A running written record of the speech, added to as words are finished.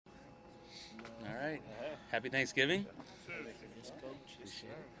Happy Thanksgiving. Appreciate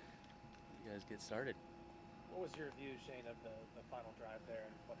it. You guys get started. What was your view, Shane, of the final drive there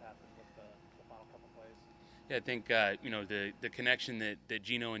and what happened with the final couple plays? Yeah, I think the connection that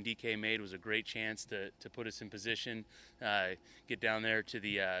Gino and DK made was a great chance to put us in position, get down there to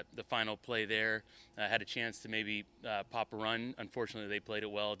the final play there. Had a chance to maybe pop a run. Unfortunately, they played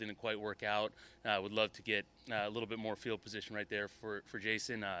it well. It didn't quite work out. Would love to get a little bit more field position right there for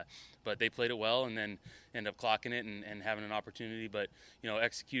Jason, but they played it well and then end up clocking it and having an opportunity. But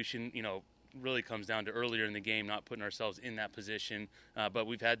execution, really comes down to earlier in the game, not putting ourselves in that position. But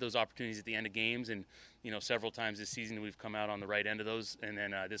we've had those opportunities at the end of games, and several times this season we've come out on the right end of those, and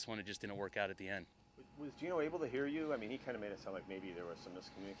then this one it just didn't work out at the end. Was Gino able to hear you? I mean, he kind of made it sound like maybe there was some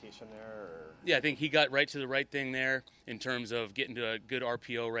miscommunication there. Or... Yeah, I think he got right to the right thing there in terms of getting to a good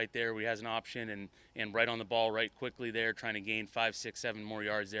RPO right there where he has an option and right on the ball right quickly there, trying to gain 5, 6, 7 more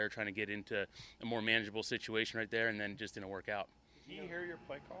yards there, trying to get into a more manageable situation right there, and then just didn't work out. Did he hear your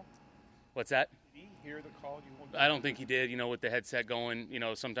play call? What's that? Did he hear the call? I don't think he did, with the headset going,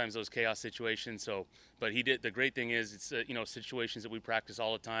 sometimes those chaos situations. But he did. The great thing is it's, situations that we practice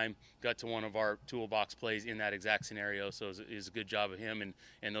all the time. Got to one of our toolbox plays in that exact scenario. So it was a good job of him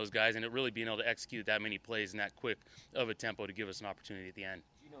and those guys. And it really being able to execute that many plays in that quick of a tempo to give us an opportunity at the end.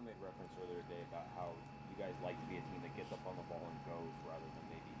 Gino made reference earlier today about how you guys like to be a team that gets up on the ball and goes rather than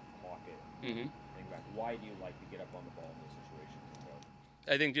maybe clock it. Mm-hmm. Think back. Why do you like to get up on the ball in those situations and go?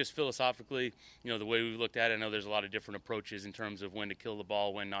 I think just philosophically, the way we looked at it, I know there's a lot of different approaches in terms of when to kill the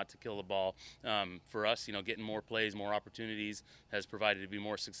ball, when not to kill the ball. For us, getting more plays, more opportunities has provided to be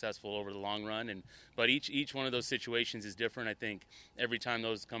more successful over the long run. But each one of those situations is different. I think every time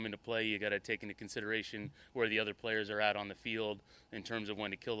those come into play, you got to take into consideration where the other players are at on the field in terms of when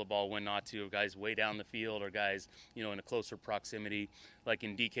to kill the ball, when not to. Guys way down the field or guys, in a closer proximity. Like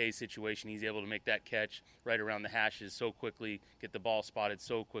in DK's situation, he's able to make that catch right around the hashes so quickly, get the ball spotted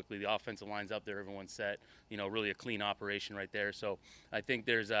so quickly. The offensive line's up there, everyone's set. Really a clean operation right there. So I think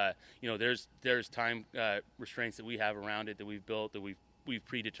there's time restraints that we have around it that we've built, that we've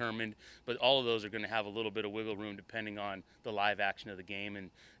predetermined, but all of those are going to have a little bit of wiggle room depending on the live action of the game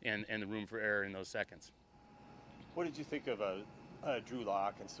and the room for error in those seconds. What did you think of Drew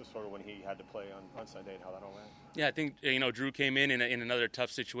Lock and so sort of when he had to play on Sunday and how that all went? Yeah, I think Drew came in another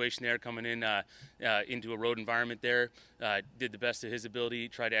tough situation there, coming in into a road environment there. Did the best of his ability,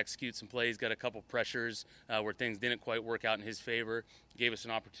 tried to execute some plays, got a couple pressures where things didn't quite work out in his favor. Gave us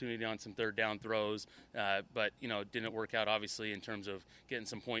an opportunity on some third down throws, but didn't work out obviously in terms of getting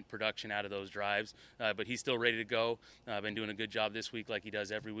some point production out of those drives. But he's still ready to go. Been doing a good job this week, like he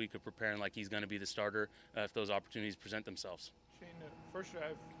does every week, of preparing like he's going to be the starter if those opportunities present themselves. Shane, first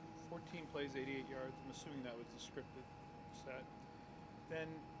drive, 14 plays, 88 yards. I'm assuming that was the scripted set. Then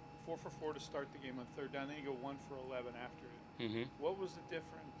 4 for 4 to start the game on third down. Then you go 1 for 11 after it. Mm-hmm. What was the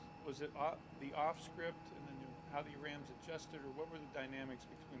difference? Was it the off script and then how the Rams adjusted, or what were the dynamics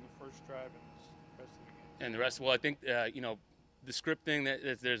between the first drive and the rest of the game? And the rest, well, I think the script thing,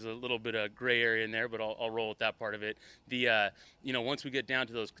 there's a little bit of gray area in there, but I'll roll with that part of it. Once we get down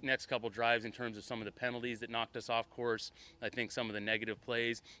to those next couple drives in terms of some of the penalties that knocked us off course, I think some of the negative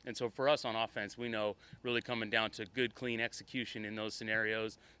plays. And so for us on offense, we know really coming down to good, clean execution in those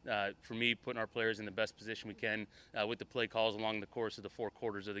scenarios. For me, putting our players in the best position we can with the play calls along the course of the 4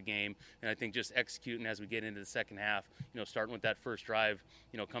 quarters of the game. And I think just executing as we get into the second half, starting with that first drive,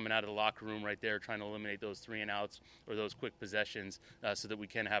 coming out of the locker room right there, trying to eliminate those 3 and outs or those quick possessions so that we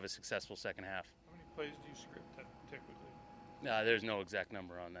can have a successful second half. How many plays do you script typically? There's no exact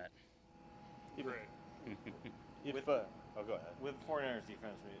number on that. Right. Go ahead. With 49ers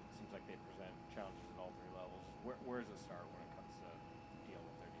defense, it seems like they present challenges at all 3 levels. Where's the start when it comes to dealing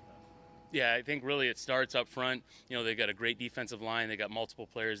with their defense? Yeah, I think really it starts up front. They've got a great defensive line. They got multiple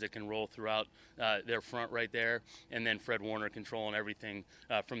players that can roll throughout their front right there. And then Fred Warner controlling everything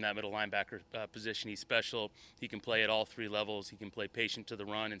from that middle linebacker position. He's special. He can play at all 3 levels. He can play patient to the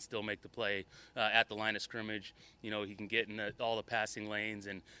run and still make the play at the line of scrimmage. He can get in all the passing lanes.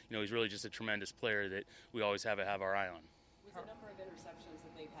 And, he's really just a tremendous player that we always have to have our eye on. With the number of interceptions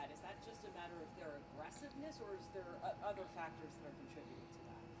that they've had, is that just a matter of their aggressiveness, or is there other factors that are contributing to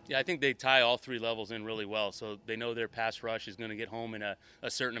that? Yeah, I think they tie all 3 levels in really well. So they know their pass rush is going to get home in a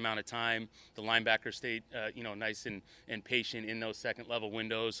certain amount of time. The linebackers stay, nice and patient in those second level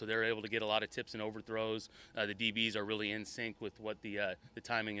windows, so they're able to get a lot of tips and overthrows. The DBs are really in sync with what the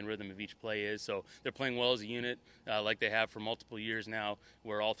timing and rhythm of each play is. So they're playing well as a unit, like they have for multiple years now,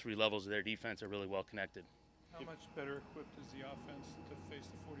 where all 3 levels of their defense are really well connected. How much better equipped is the offense to face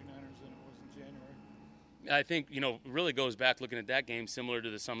the 49ers than it was in January? I think, really goes back looking at that game similar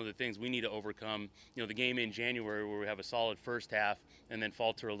to some of the things we need to overcome. The game in January where we have a solid first half and then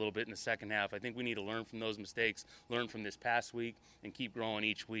falter a little bit in the second half. I think we need to learn from those mistakes, learn from this past week, and keep growing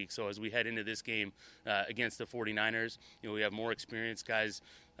each week. So as we head into this game against the 49ers, we have more experienced guys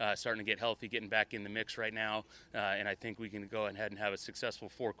starting to get healthy, getting back in the mix right now. And I think we can go ahead and have a successful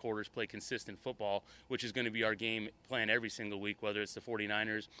 4 quarters, play consistent football, which is going to be our game plan every single week, whether it's the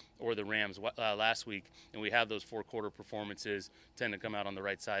 49ers or the Rams last week. And we have those 4-quarter performances tend to come out on the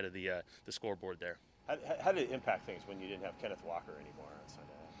right side of the scoreboard there. How did it impact things when you didn't have Kenneth Walker anymore on Sunday?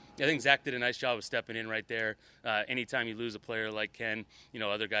 I think Zach did a nice job of stepping in right there. Anytime you lose a player like Ken,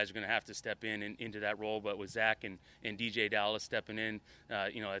 other guys are going to have to step in and into that role. But with Zach and DJ Dallas stepping in,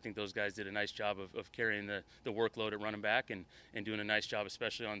 I think those guys did a nice job of carrying the workload at running back and doing a nice job,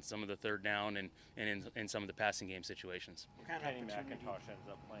 especially on some of the third down and in some of the passing game situations. Kenny McIntosh ends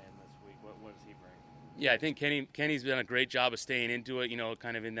up playing this week. What does he bring? Yeah, I think Kenny's done a great job of staying into it,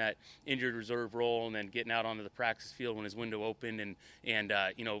 kind of in that injured reserve role and then getting out onto the practice field when his window opened and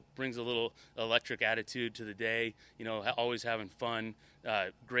brings a little electric attitude to the day, always having fun,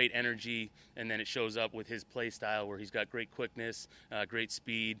 great energy, and then it shows up with his play style where he's got great quickness, great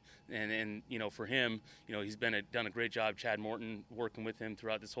speed, and for him, he's done a great job, Chad Morton, working with him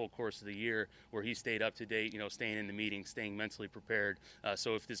throughout this whole course of the year where he stayed up to date, staying in the meetings, staying mentally prepared.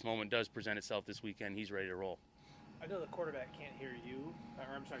 So if this moment does present itself this weekend, he's ready to roll. I know the quarterback can't hear you, or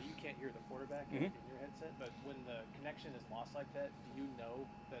I'm sorry, you can't hear the quarterback in your headset, but when the connection is lost like that, do you know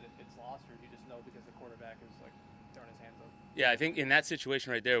that it's lost, or do you just know because the quarterback is like throwing his hands up? Yeah, I think in that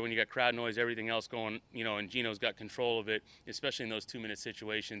situation right there, when you got crowd noise, everything else going, and Gino's got control of it, especially in those 2-minute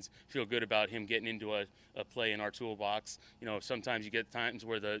situations, feel good about him getting into a play in our toolbox. Sometimes you get times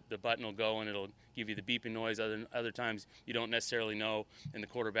where the button will go and it'll give you the beeping noise. Other times you don't necessarily know, and the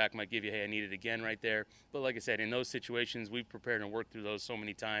quarterback might give you, hey, I need it again right there. But like I said, in those situations, we've prepared and worked through those so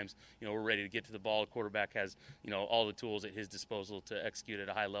many times. We're ready to get to the ball. The quarterback has, all the tools at his disposal to execute at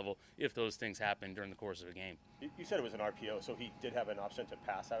a high level if those things happen during the course of a game. You said it was an RPO, so he did have an option to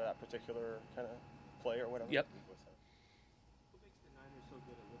pass out of that particular kind of play or whatever? Yep. What makes the Niners so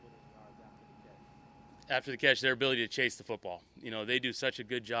good at limiting yards after the catch? After the catch, their ability to chase the football. They do such a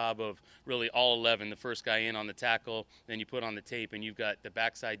good job of really all 11, the first guy in on the tackle, then you put on the tape, and you've got the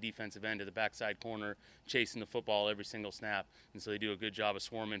backside defensive end to the backside corner chasing the football every single snap. And so they do a good job of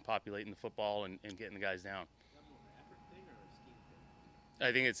swarming, populating the football, and getting the guys down.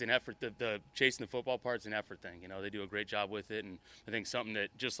 I think it's an effort. The chasing the football part's an effort thing. They do a great job with it, and I think something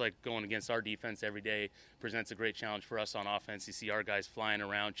that, just like going against our defense every day, presents a great challenge for us on offense. You see our guys flying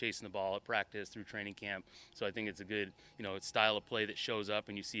around, chasing the ball at practice, through training camp. So I think it's a good, style of play that shows up,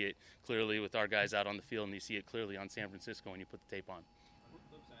 and you see it clearly with our guys out on the field, and you see it clearly on San Francisco when you put the tape on. On the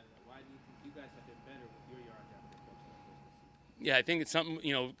flip side of that, why do you think you guys have been better with your yards after the catch like this? Yeah, I think it's something,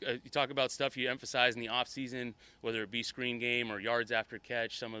 you talk about stuff you emphasize in the offseason, whether it be screen game or yards after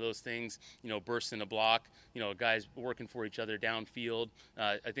catch, some of those things, burst in the block, guys working for each other downfield.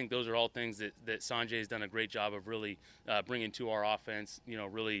 I think those are all things that Sanjay has done a great job of really bringing to our offense,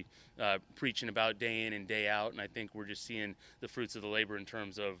 really preaching about day in and day out. And I think we're just seeing the fruits of the labor in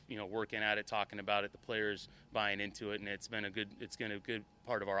terms of, working at it, talking about it, the players buying into it. And it's been a good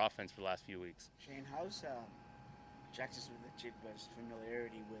part of our offense for the last few weeks. Shane, how's Jackson Smith-Njigba's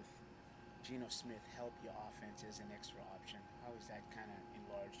familiarity with Geno Smith help your offense as an extra option? How has that kind of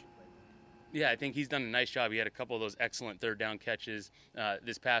enlarged your playbook? Yeah, I think he's done a nice job. He had a couple of those excellent third down catches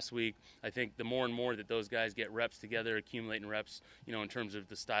this past week. I think the more and more that those guys get reps together, accumulating reps, in terms of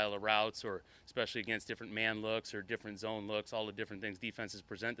the style of routes, or especially against different man looks or different zone looks, all the different things defenses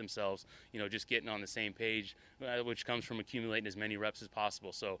present themselves, just getting on the same page, which comes from accumulating as many reps as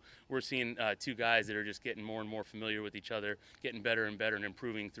possible. So we're seeing 2 guys that are just getting more and more familiar with each other, getting better and better and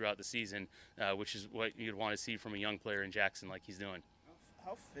improving throughout the season, which is what you'd want to see from a young player in Jackson like he's doing.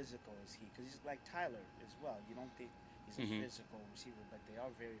 How physical is he? Because he's like Tyler as well. You don't think he's a physical receiver, but they are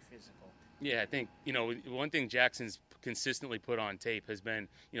very physical. Yeah, I think, one thing Jackson's consistently put on tape has been,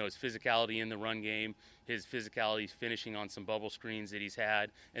 his physicality in the run game, his physicality finishing on some bubble screens that he's had,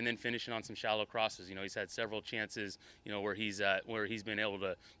 and then finishing on some shallow crosses. He's had several chances, where he's been able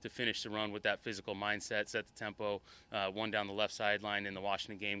to finish the run with that physical mindset, set the tempo. One down the left sideline in the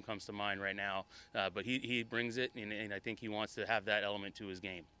Washington game comes to mind right now. But he brings it, and I think he wants to have that element to his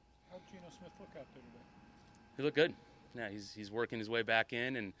game. How'd Geno Smith look out there today? He looked good. Yeah, he's working his way back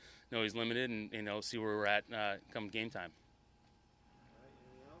in, and he's limited, and see where we're at come game time. All right,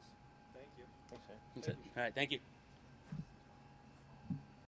 anything else? Thank you. Okay. That's it. All right, thank you.